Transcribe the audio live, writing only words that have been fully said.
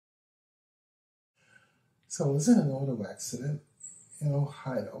So I was in an auto accident in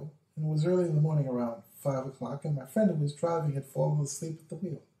Ohio, and it was early in the morning around 5 o'clock, and my friend who was driving had fallen asleep at the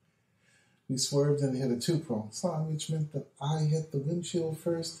wheel. We swerved and hit a two-pronged sign, which meant that I hit the windshield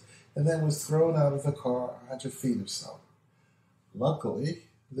first and then was thrown out of the car 100 feet or so. Luckily,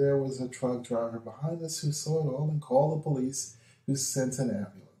 there was a truck driver behind us who saw it all and called the police, who sent an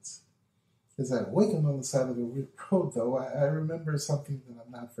ambulance. As I awakened on the side of the road, though, I remember something that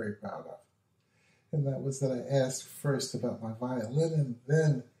I'm not very proud of. And that was that I asked first about my violin and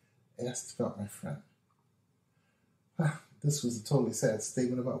then asked about my friend. This was a totally sad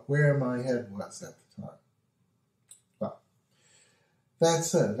statement about where my head was at the time. Well, that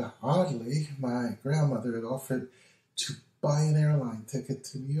said, oddly, my grandmother had offered to buy an airline ticket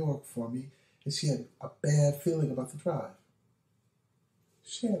to New York for me, as she had a bad feeling about the drive.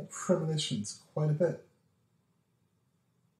 She had premonitions quite a bit.